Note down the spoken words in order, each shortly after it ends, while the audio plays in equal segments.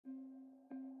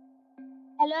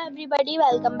Hello everybody,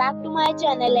 welcome back to my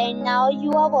channel and now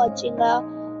you are watching a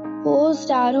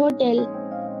 4-star hotel.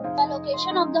 The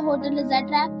location of the hotel is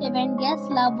attractive and guests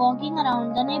love walking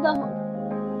around the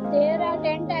neighborhood. There are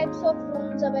 10 types of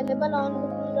rooms available on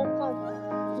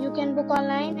booking.com. You can book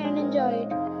online and enjoy it.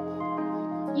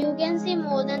 You can see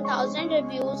more than 1000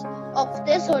 reviews of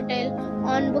this hotel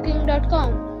on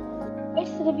booking.com.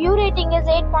 Its review rating is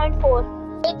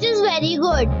 8.4, which is very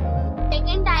good.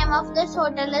 Check-in time of this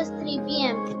hotel is 3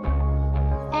 p.m.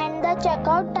 and the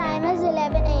checkout time is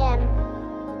 11 a.m.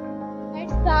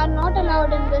 Pets are not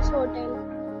allowed in this hotel.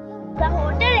 The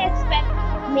hotel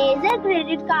accepts major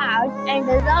credit cards and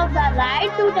reserves the right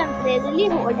to temporarily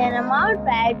hold an amount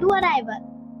prior to arrival.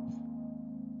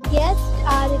 Guests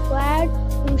are required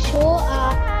to show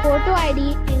a photo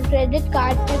ID and credit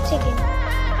card at check-in.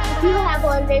 If you have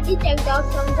already checked out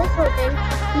from this hotel,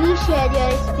 please share your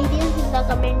experience in the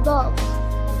comment box.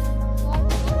 For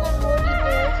booking or more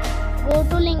details, go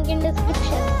to link in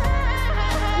description.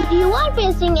 If you are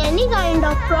facing any kind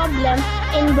of problem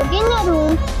in booking a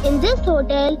room in this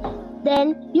hotel,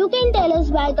 then you can tell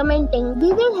us by commenting.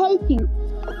 We will help you.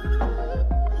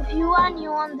 If you are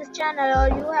new on this channel or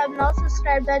you have not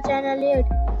subscribed our channel yet,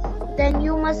 then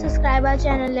you must subscribe our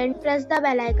channel and press the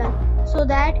bell icon so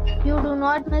that you do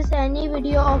not miss any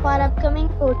video of our upcoming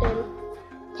hotel.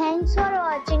 Thanks for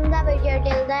watching the video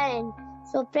till the end.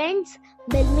 So friends,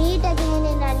 we'll meet again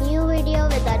in a new video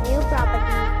with a new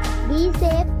property. Be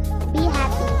safe, be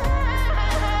happy.